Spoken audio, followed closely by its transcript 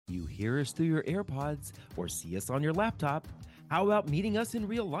hear us through your AirPods or see us on your laptop, how about meeting us in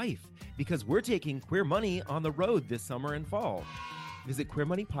real life? Because we're taking Queer Money on the road this summer and fall. Visit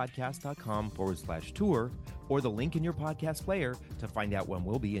queermoneypodcast.com/tour or the link in your podcast player to find out when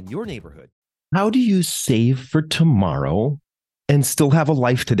we'll be in your neighborhood. How do you save for tomorrow and still have a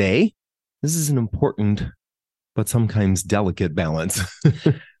life today? This is an important but sometimes delicate balance.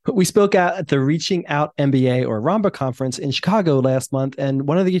 We spoke out at the Reaching Out MBA or RAMBA conference in Chicago last month, and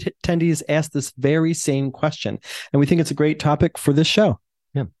one of the attendees asked this very same question. And we think it's a great topic for this show.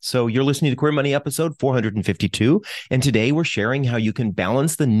 Yeah. So you're listening to Queer Money episode 452. And today we're sharing how you can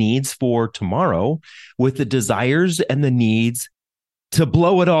balance the needs for tomorrow with the desires and the needs to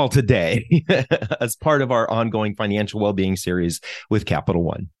blow it all today as part of our ongoing financial well-being series with Capital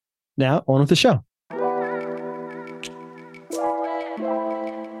One. Now on with the show.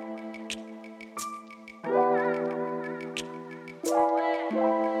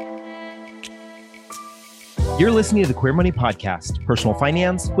 You're listening to the Queer Money Podcast, personal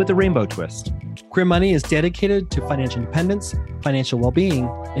finance with a rainbow twist. Queer Money is dedicated to financial independence, financial well-being,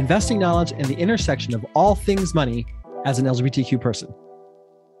 investing knowledge, and the intersection of all things money as an LGBTQ person.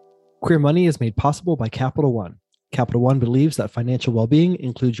 Queer Money is made possible by Capital One. Capital One believes that financial well-being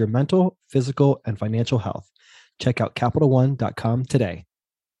includes your mental, physical, and financial health. Check out CapitalOne.com today.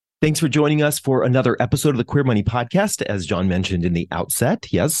 Thanks for joining us for another episode of the Queer Money Podcast. As John mentioned in the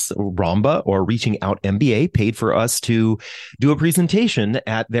outset, yes, RAMBA or Reaching Out MBA paid for us to do a presentation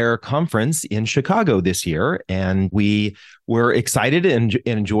at their conference in Chicago this year. And we were excited and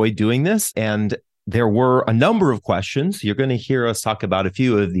enjoyed doing this. And there were a number of questions. You're going to hear us talk about a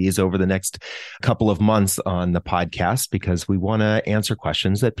few of these over the next couple of months on the podcast because we want to answer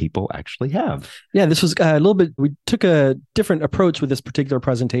questions that people actually have. Yeah, this was a little bit, we took a different approach with this particular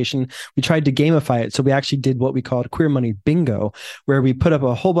presentation. We tried to gamify it. So we actually did what we called Queer Money Bingo, where we put up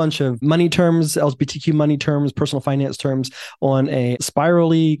a whole bunch of money terms, LGBTQ money terms, personal finance terms on a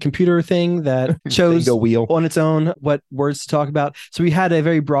spirally computer thing that chose on its own what words to talk about. So we had a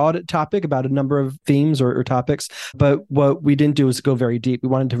very broad topic about a number of themes or topics, but what we didn't do is go very deep. We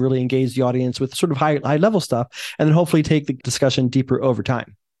wanted to really engage the audience with sort of high level stuff and then hopefully take the discussion deeper over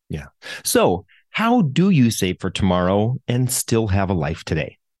time. Yeah. So how do you save for tomorrow and still have a life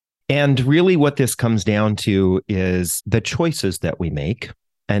today? And really what this comes down to is the choices that we make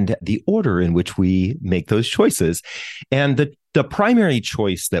and the order in which we make those choices. And the primary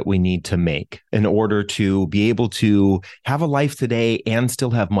choice that we need to make in order to be able to have a life today and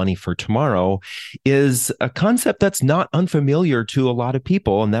still have money for tomorrow is a concept that's not unfamiliar to a lot of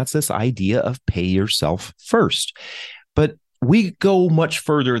people. And that's this idea of pay yourself first. But we go much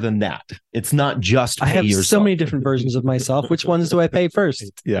further than that. It's not just pay yourself. I have so many different versions of myself. Which ones do I pay first?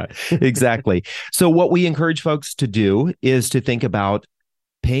 Yeah, exactly. So what we encourage folks to do is to think about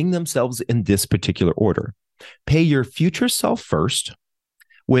paying themselves in this particular order. Pay your future self first,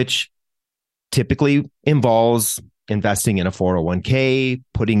 which typically involves investing in a 401k,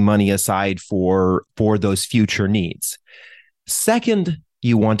 putting money aside for those future needs. Second,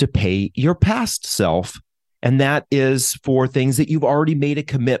 you want to pay your past self, and that is for things that you've already made a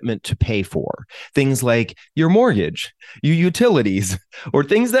commitment to pay for. Things like your mortgage, your utilities, or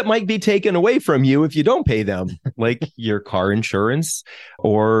things that might be taken away from you if you don't pay them, like your car insurance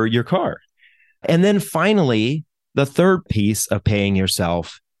or your car. And then finally, the third piece of paying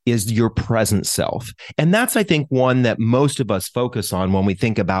yourself is your present self. And that's, I think, one that most of us focus on when we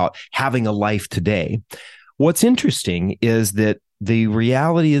think about having a life today. What's interesting is that the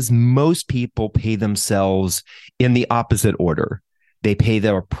reality is most people pay themselves in the opposite order. They pay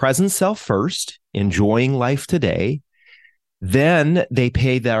their present self first, enjoying life today. Then they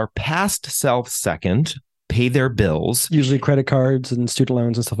pay their past self second, pay their bills. Usually credit cards and student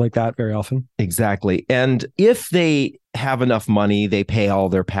loans and stuff like that very often. Exactly. And if they have enough money, they pay all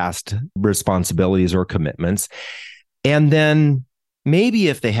their past responsibilities or commitments. And then maybe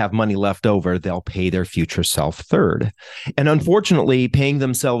if they have money left over, they'll pay their future self third. And unfortunately, paying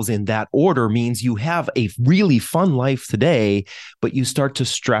themselves in that order means you have a really fun life today, but you start to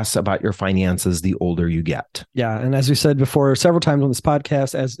stress about your finances the older you get. Yeah. And as we said before several times on this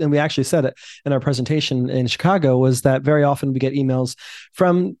podcast, and we actually said it in our presentation in Chicago, was that very often we get emails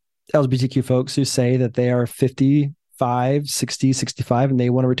from LGBTQ folks who say that they are 50, 60, 65, and they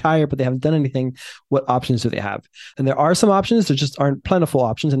want to retire, but they haven't done anything. What options do they have? And there are some options. There just aren't plentiful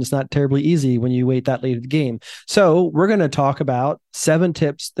options, and it's not terribly easy when you wait that late in the game. So we're going to talk about 7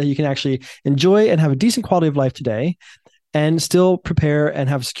 tips that you can actually enjoy and have a decent quality of life today and still prepare and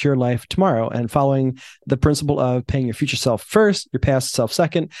have a secure life tomorrow. And following the principle of paying your future self first, your past self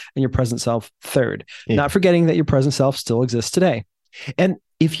second, and your present self third. Yeah. Not forgetting that your present self still exists today. And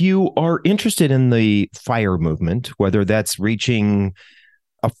if you are interested in the FIRE movement, whether that's reaching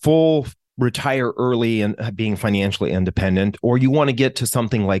a full retire early and being financially independent, or you want to get to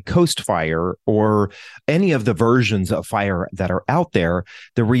something like Coast FIRE or any of the versions of FIRE that are out there,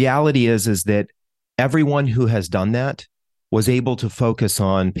 the reality is that everyone who has done that was able to focus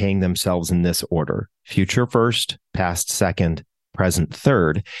on paying themselves in this order: future first, past second, present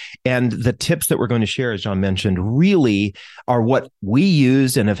third. And the tips that we're going to share, as John mentioned, really are what we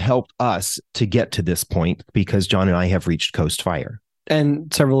used and have helped us to get to this point, because John and I have reached Coast FIRE.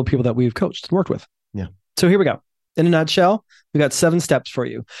 And several people that we've coached and worked with. Yeah. So here we go. In a nutshell, we got 7 steps for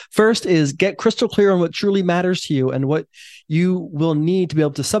you. First is get crystal clear on what truly matters to you and what you will need to be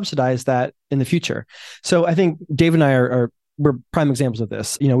able to subsidize that in the future. So I think Dave and I we're prime examples of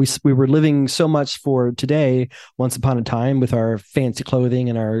this. You know, we were living so much for today once upon a time with our fancy clothing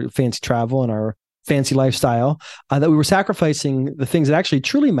and our fancy travel and our fancy lifestyle, that we were sacrificing the things that actually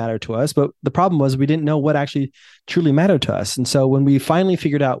truly matter to us. But the problem was we didn't know what actually truly mattered to us. And so when we finally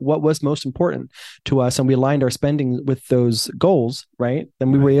figured out what was most important to us and we aligned our spending with those goals, right,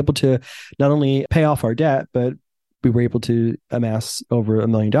 then we were able to not only pay off our debt, but we were able to amass over $1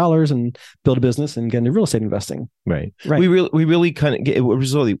 million and build a business and get into real estate investing. Right. We really kind of, it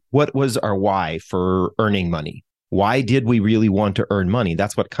was really, what was our why for earning money? Why did we really want to earn money?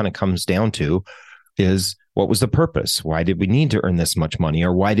 That's what kind of comes down to, is what was the purpose? Why did we need to earn this much money?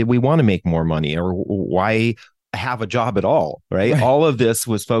 Or why did we want to make more money? Or why have a job at all? Right. All of this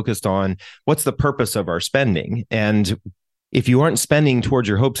was focused on what's the purpose of our spending. And if you aren't spending towards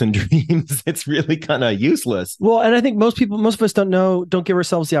your hopes and dreams, it's really kind of useless. Well, and I think most of us don't give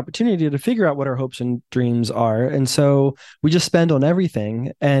ourselves the opportunity to figure out what our hopes and dreams are. And so we just spend on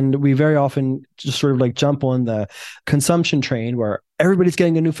everything. And we very often just sort of like jump on the consumption train where everybody's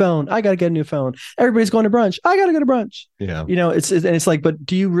getting a new phone. I got to get a new phone. Everybody's going to brunch. I got to go to brunch. Yeah. You know, it's like, but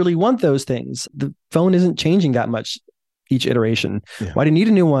do you really want those things? The phone isn't changing that much each iteration. Yeah. Why do you need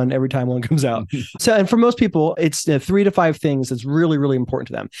a new one every time one comes out? So, and for most people, it's 3 to 5 things that's really, really important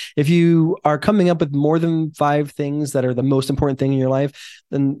to them. If you are coming up with more than 5 things that are the most important thing in your life,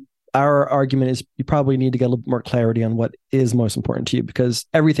 then our argument is you probably need to get a little bit more clarity on what is most important to you, because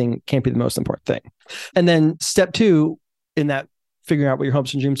everything can't be the most important thing. And then step 2 in that figuring out what your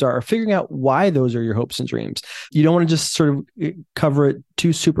hopes and dreams are, or figuring out why those are your hopes and dreams. You don't want to just sort of cover it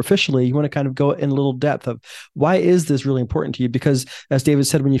too superficially. You want to kind of go in a little depth of why is this really important to you? Because as David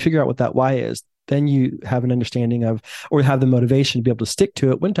said, when you figure out what that why is, then you have an understanding of, or have the motivation to be able to stick to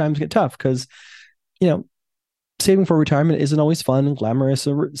it when times get tough. Because, you know, saving for retirement isn't always fun and glamorous,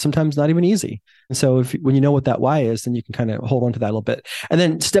 or sometimes not even easy. And so when you know what that why is, then you can kind of hold on to that a little bit. And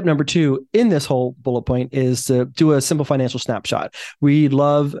then step number 2 in this whole bullet point is to do a simple financial snapshot. We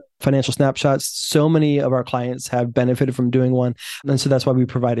love financial snapshots. So many of our clients have benefited from doing one. And so that's why we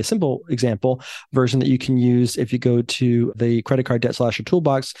provide a simple example version that you can use if you go to the Credit Card Debt Slasher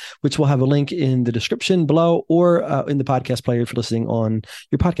Toolbox, which will have a link in the description below, or in the podcast player if you're listening on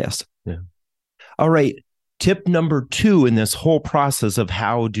your podcast. Yeah. All right. Tip number 2 in this whole process of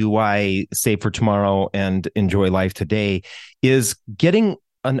how do I save for tomorrow and enjoy life today is getting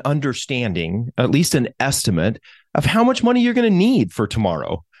an understanding, at least an estimate of how much money you're going to need for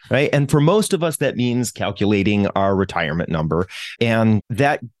tomorrow, right? And for most of us, that means calculating our retirement number. And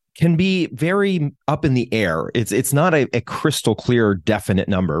that can be very up in the air. It's not a crystal clear, definite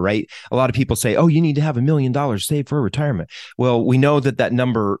number, right? A lot of people say, oh, you need to have $1 million saved for retirement. Well, we know that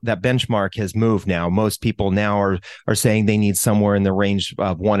number, that benchmark has moved now. Most people now are saying they need somewhere in the range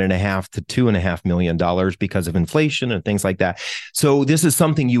of $1.5 to $2.5 million because of inflation and things like that. So this is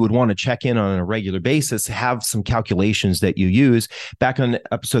something you would want to check in on a regular basis, have some calculations that you use. Back on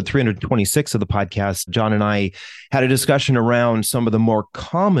episode 326 of the podcast, John and I had a discussion around some of the more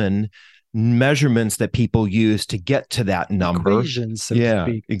common measurements that people use to get to that number. Equations, so to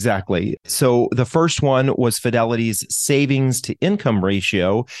speak. Exactly. So the first one was Fidelity's savings to income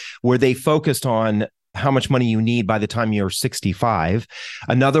ratio, where they focused on how much money you need by the time you're 65.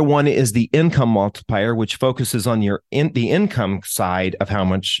 Another one is the income multiplier, which focuses on the income side of how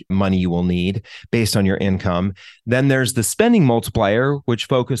much money you will need based on your income. Then there's the spending multiplier, which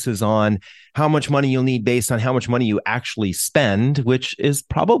focuses on how much money you'll need based on how much money you actually spend, which is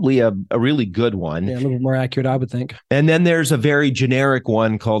probably a really good one. Yeah, a little bit more accurate, I would think. And then there's a very generic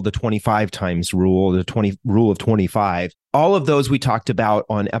one called the 25 times rule, the rule of 25. All of those we talked about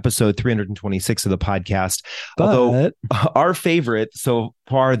on episode 326 of the podcast. Although our favorite so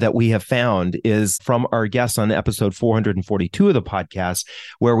far that we have found is from our guest on episode 442 of the podcast,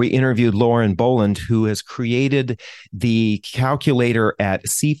 where we interviewed Lauren Boland, who has created the calculator at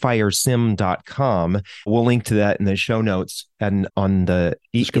cfiresim.com. davidnavarro.com. We'll link to that in the show notes and on the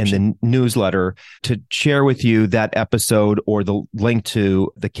in the newsletter to share with you that episode or the link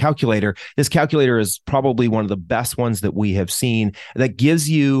to the calculator. This calculator is probably one of the best ones that we have seen that gives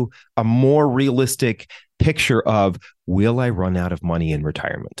you a more realistic picture of, will I run out of money in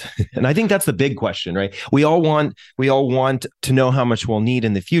retirement? And I think that's the big question, right? We all want to know how much we'll need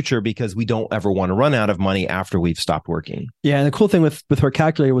in the future because we don't ever want to run out of money after we've stopped working. Yeah, and the cool thing with her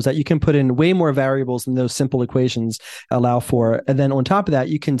calculator was that you can put in way more variables than those simple equations allow for. And then on top of that,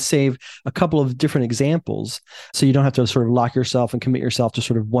 you can save a couple of different examples. So you don't have to sort of lock yourself and commit yourself to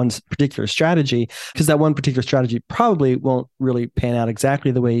sort of one particular strategy, because that one particular strategy probably won't really pan out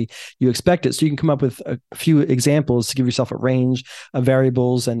exactly the way you expect it. So you can come up with a few examples to give yourself a range of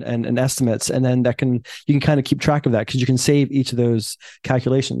variables and estimates. And then you can kind of keep track of that, because you can save each of those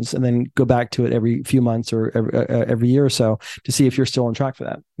calculations and then go back to it every few months or every year or so to see if you're still on track for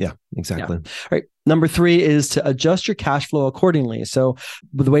that. Yeah, exactly. Yeah. All right. Number 3 is to adjust your cash flow accordingly. So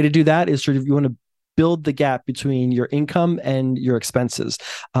the way to do that is sort of, you want to build the gap between your income and your expenses.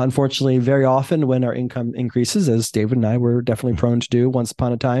 Unfortunately, very often when our income increases, as David and I were definitely prone to do once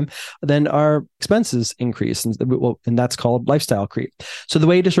upon a time, then our expenses increase, and that's called lifestyle creep. So the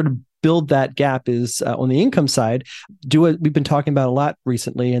way to sort of build that gap is on the income side, do what we've been talking about a lot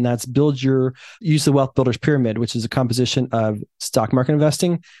recently, and that's use the Wealth Builders Pyramid, which is a composition of stock market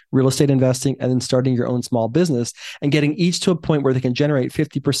investing, real estate investing, and then starting your own small business and getting each to a point where they can generate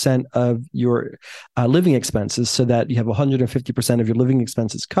 50% of your living expenses, so that you have 150% of your living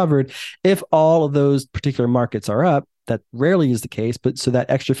expenses covered if all of those particular markets are up. That rarely is the case, but so that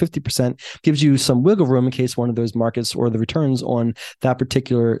extra 50% gives you some wiggle room in case one of those markets or the returns on that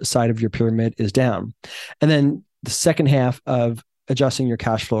particular side of your pyramid is down. And then the second half of adjusting your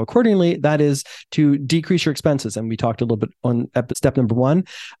cash flow accordingly, that is to decrease your expenses. And we talked a little bit on step number 1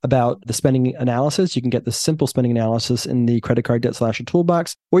 about the spending analysis. You can get the simple spending analysis in the Credit Card Debt Slasher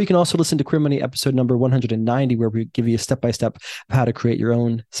Toolbox, or you can also listen to Career Money episode number 190, where we give you a step-by-step of how to create your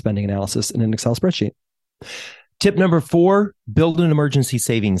own spending analysis in an Excel spreadsheet. Tip number 4, build an emergency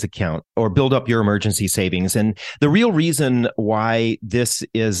savings account, or build up your emergency savings. And the real reason why this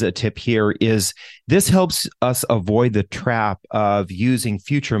is a tip here is this helps us avoid the trap of using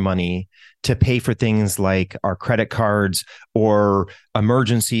future money to pay for things like our credit cards or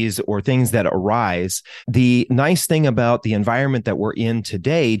emergencies or things that arise. The nice thing about the environment that we're in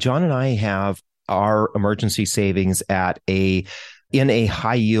today, John and I have our emergency savings in a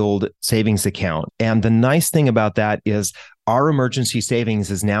high yield savings account. And the nice thing about that is our emergency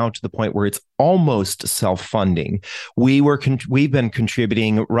savings is now to the point where it's almost self-funding. We've been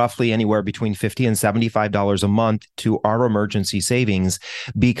contributing roughly anywhere between $50 and $75 a month to our emergency savings,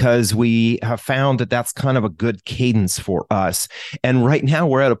 because we have found that that's kind of a good cadence for us. And right now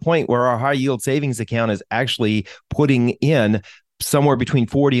we're at a point where our high yield savings account is actually putting in somewhere between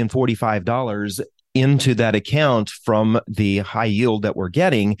 $40 and $45 into that account from the high yield that we're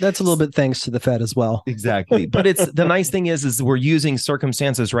getting. That's a little bit thanks to the Fed as well. Exactly. But the nice thing is we're using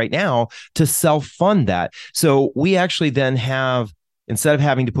circumstances right now to self-fund that. So we actually then have, instead of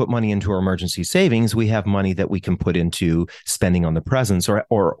having to put money into our emergency savings, we have money that we can put into spending on the presents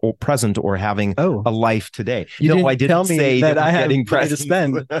or present or having a life today. I didn't say that I have money to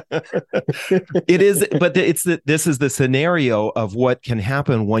spend. It is, but this is the scenario of what can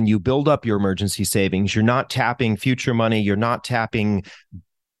happen when you build up your emergency savings. You're not tapping future money. You're not tapping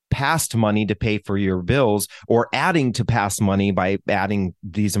past money to pay for your bills, or adding to past money by adding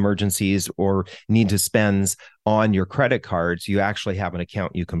these emergencies or need to spends on your credit cards. You actually have an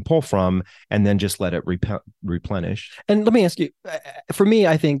account you can pull from and then just let it replenish. And let me ask you, for me,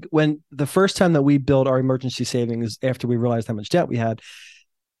 I think when the first time that we built our emergency savings after we realized how much debt we had,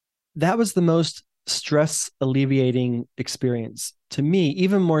 that was the most stress alleviating experience to me,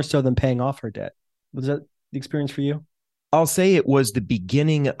 even more so than paying off our debt. Was that the experience for you? I'll say it was the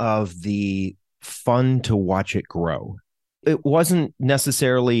beginning of the fun to watch it grow. It wasn't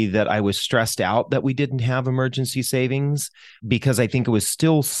necessarily that I was stressed out that we didn't have emergency savings, because I think it was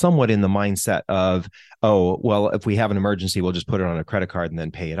still somewhat in the mindset of, oh, well, if we have an emergency, we'll just put it on a credit card and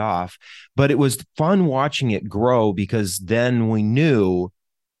then pay it off. But it was fun watching it grow, because then we knew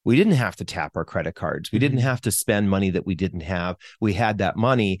we didn't have to tap our credit cards. We didn't have to spend money that we didn't have. We had that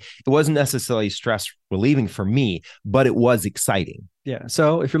money. It wasn't necessarily stress relieving for me, but it was exciting. Yeah.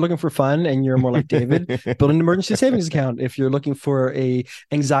 So if you're looking for fun and you're more like David, build an emergency savings account. If you're looking for a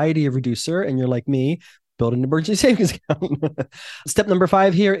anxiety reducer and you're like me, build an emergency savings account. Step number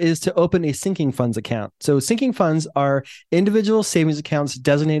 5 here is to open a sinking funds account. So sinking funds are individual savings accounts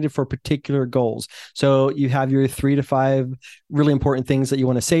designated for particular goals. So you have your 3 to 5 really important things that you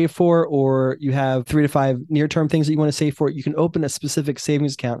want to save for, or you have 3 to 5 near-term things that you want to save for. You can open a specific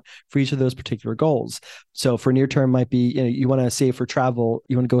savings account for each of those particular goals. So for near-term might be, you want to save for travel,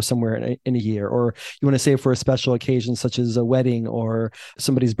 you want to go somewhere in a year, or you want to save for a special occasion such as a wedding or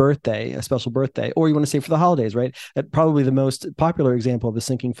somebody's birthday, a special birthday, or you want to save for the holidays, right? Probably the most popular example of a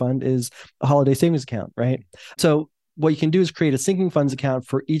sinking fund is a holiday savings account, right? So what you can do is create a sinking funds account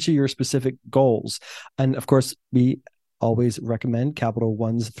for each of your specific goals. And of course, we always recommend Capital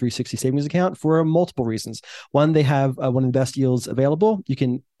One's 360 savings account for multiple reasons. One, they have one of the best yields available. You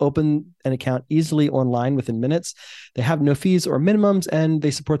can open an account easily online within minutes. They have no fees or minimums, and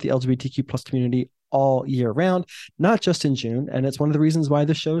they support the LGBTQ plus community all year round, not just in June. And it's one of the reasons why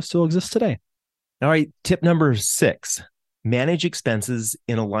the show still exists today. All right. Tip number 6, manage expenses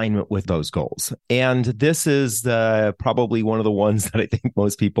in alignment with those goals. And this is probably one of the ones that I think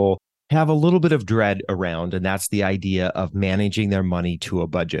most people have a little bit of dread around, and that's the idea of managing their money to a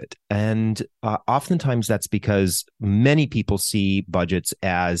budget. And oftentimes that's because many people see budgets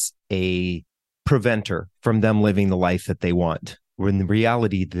as a preventer from them living the life that they want. When in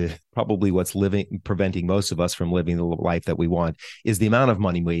reality, probably what's preventing most of us from living the life that we want is the amount of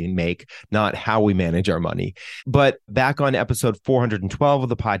money we make, not how we manage our money. But back on episode 412 of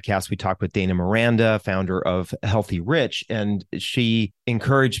the podcast, we talked with Dana Miranda, founder of Healthy Rich, and she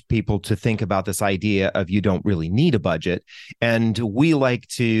encouraged people to think about this idea of you don't really need a budget. And we like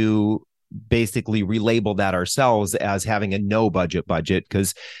to basically relabel that ourselves as having a no budget,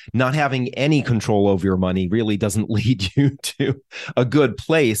 because not having any control over your money really doesn't lead you to a good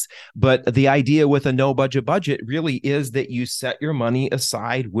place. But the idea with a no budget really is that you set your money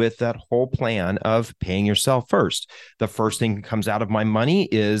aside with that whole plan of paying yourself first. The first thing that comes out of my money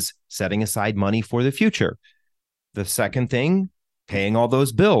is setting aside money for the future. The second thing, paying all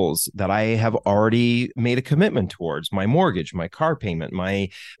those bills that I have already made a commitment towards, my mortgage, my car payment, my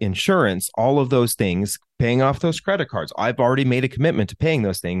insurance, all of those things, paying off those credit cards. I've already made a commitment to paying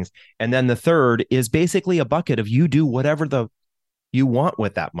those things. And then the third is basically a bucket of you do whatever you want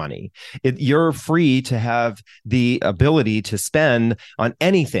with that money. You're free to have the ability to spend on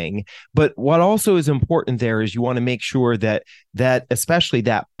anything. But what also is important there is you want to make sure that especially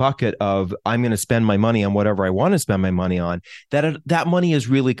that bucket of I'm going to spend my money on whatever I want to spend my money on, that money is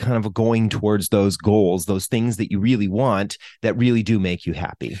really kind of going towards those goals, those things that you really want that really do make you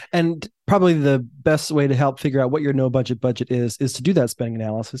happy. And probably the best way to help figure out what your no budget is to do that spending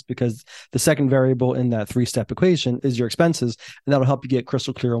analysis, because the second variable in that 3-step equation is your expenses, and that'll help you get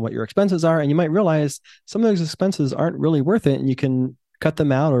crystal clear on what your expenses are. And you might realize some of those expenses aren't really worth it, and you can cut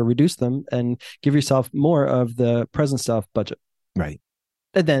them out or reduce them and give yourself more of the present stuff budget. Right.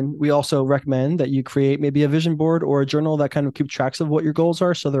 And then we also recommend that you create maybe a vision board or a journal that kind of keep tracks of what your goals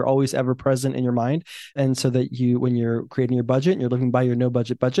are, so they're always ever present in your mind. And so that when you're creating your budget and you're living by your no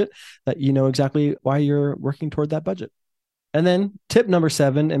budget, that you know exactly why you're working toward that budget. And then tip number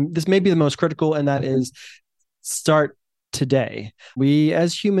 7, and this may be the most critical, and that is start today. We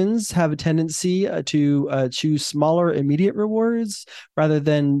as humans have a tendency to choose smaller immediate rewards rather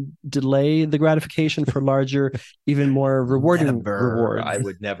than delay the gratification for larger, even more rewarding rewards. I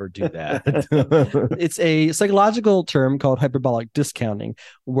would never do that. It's a psychological term called hyperbolic discounting.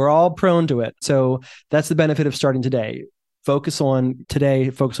 We're all prone to it. So that's the benefit of starting today. Focus on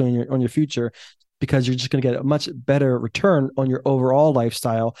today, focus on your future, because you're just going to get a much better return on your overall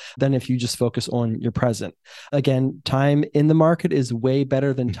lifestyle than if you just focus on your present. Again, time in the market is way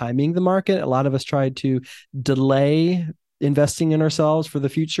better than timing the market. A lot of us try to delay investing in ourselves for the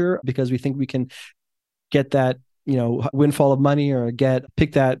future because we think we can get that, windfall of money, or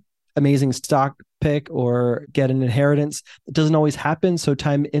pick that amazing stock pick, or get an inheritance. It doesn't always happen. So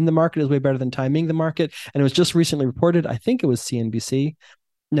time in the market is way better than timing the market. And it was just recently reported, I think it was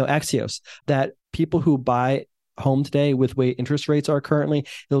Axios, that people who buy home today with way interest rates are currently,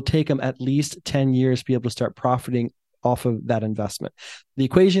 it'll take them at least 10 years to be able to start profiting off of that investment. The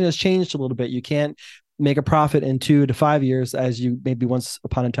equation has changed a little bit. You can't make a profit in 2 to 5 years as you maybe once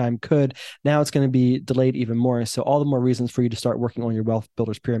upon a time could. Now it's going to be delayed even more. So all the more reasons for you to start working on your wealth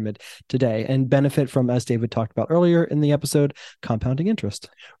builders pyramid today and benefit from, as David talked about earlier in the episode, compounding interest.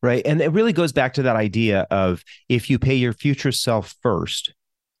 Right. And it really goes back to that idea of if you pay your future self first,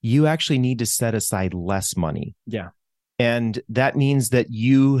 you actually need to set aside less money. Yeah. And that means that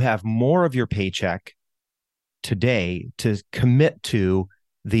you have more of your paycheck today to commit to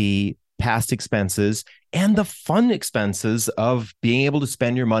the past expenses and the fun expenses of being able to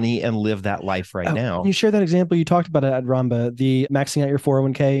spend your money and live that life right now. Can you share that example you talked about at Ramba, the maxing out your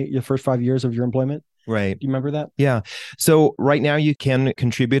 401k, your first 5 years of your employment? Right. Do you remember that? Yeah. So right now you can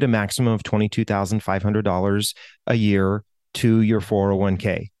contribute a maximum of $22,500 a year to your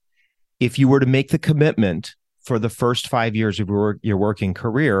 401k. If you were to make the commitment for the first 5 years of your working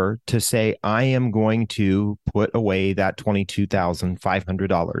career to say, I am going to put away that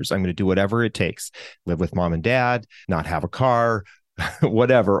 $22,500. I'm going to do whatever it takes, live with mom and dad, not have a car,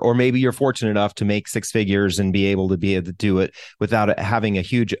 whatever. Or maybe you're fortunate enough to make six figures and be able to do it without it having a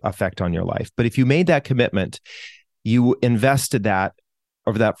huge effect on your life. But if you made that commitment, you invested that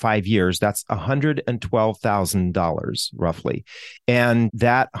over that 5 years, that's $112,000 roughly. And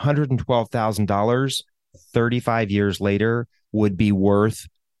that $112,000, 35 years later, would be worth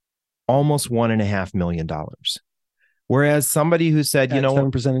almost $1.5 million. Whereas somebody who said,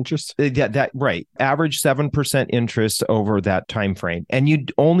 7% interest, right, average 7% interest over that time frame, and you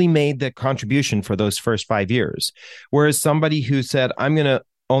only made the contribution for those first 5 years. Whereas somebody who said, I'm going to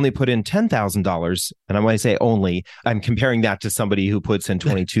only put in $10,000, and when I say only, I'm comparing that to somebody who puts in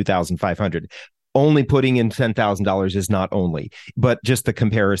 $22,500. Only putting in $10,000 is not only, but just the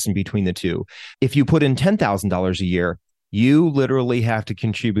comparison between the two. If you put in $10,000 a year, you literally have to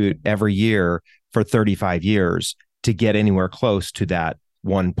contribute every year for 35 years to get anywhere close to that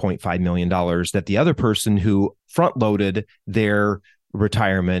 $1.5 million that the other person who front loaded their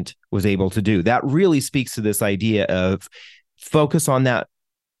retirement was able to do. That really speaks to this idea of focus on that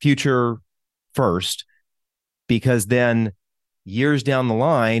future first, because then years down the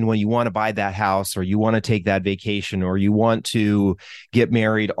line, when you want to buy that house or you want to take that vacation or you want to get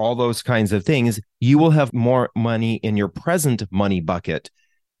married, all those kinds of things, you will have more money in your present money bucket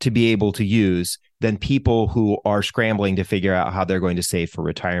to be able to use than people who are scrambling to figure out how they're going to save for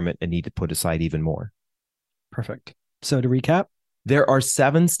retirement and need to put aside even more. Perfect. So to recap, there are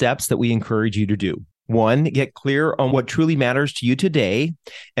 7 steps that we encourage you to do. 1, get clear on what truly matters to you today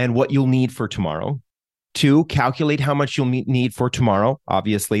and what you'll need for tomorrow. 2, calculate how much you'll need for tomorrow.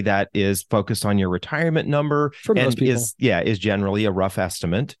 Obviously, that is focused on your retirement number for most people. is generally a rough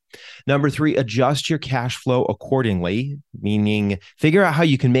estimate. Number 3, adjust your cash flow accordingly, meaning figure out how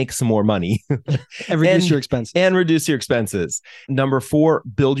you can make some more money and reduce your expenses. And reduce your expenses. Number 4,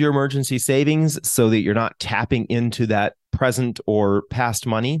 build your emergency savings so that you're not tapping into that present or past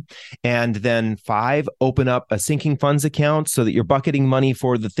money. And then 5, open up a sinking funds account so that you're bucketing money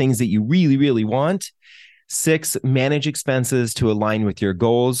for the things that you really, really want. 6, manage expenses to align with your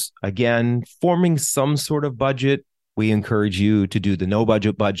goals. Again, forming some sort of budget. We encourage you to do the no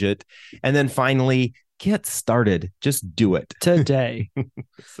budget. And then finally, get started. Just do it today.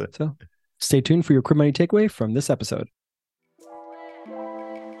 So stay tuned for your Career Money takeaway from this episode.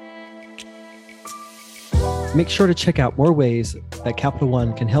 Make sure to check out more ways that Capital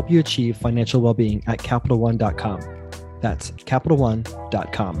One can help you achieve financial well-being at CapitalOne.com. That's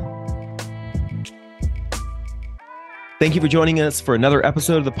CapitalOne.com. Thank you for joining us for another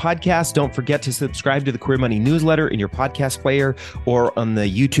episode of the podcast. Don't forget to subscribe to the Career Money newsletter in your podcast player or on the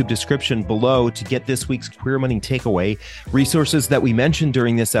YouTube description below to get this week's Career Money takeaway, resources that we mentioned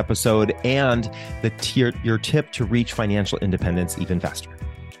during this episode, and your tip to reach financial independence even faster.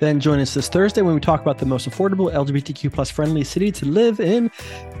 Then join us this Thursday when we talk about the most affordable LGBTQ plus friendly city to live in,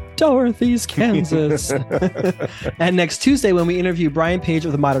 Dorothy's, Kansas. And next Tuesday when we interview Brian Page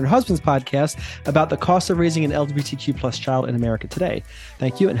of the Modern Husbands podcast about the cost of raising an LGBTQ plus child in America today.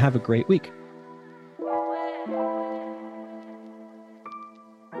 Thank you and have a great week.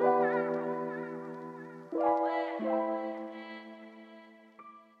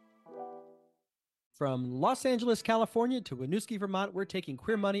 From Los Angeles, California to Winooski, Vermont, we're taking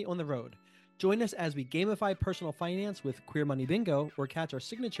Queer Money on the road. Join us as we gamify personal finance with Queer Money Bingo, or catch our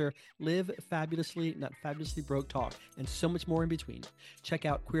signature Live Fabulously, Not Fabulously Broke talk, and so much more in between. Check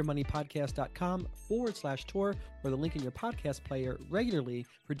out queermoneypodcast.com/tour or the link in your podcast player regularly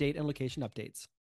for date and location updates.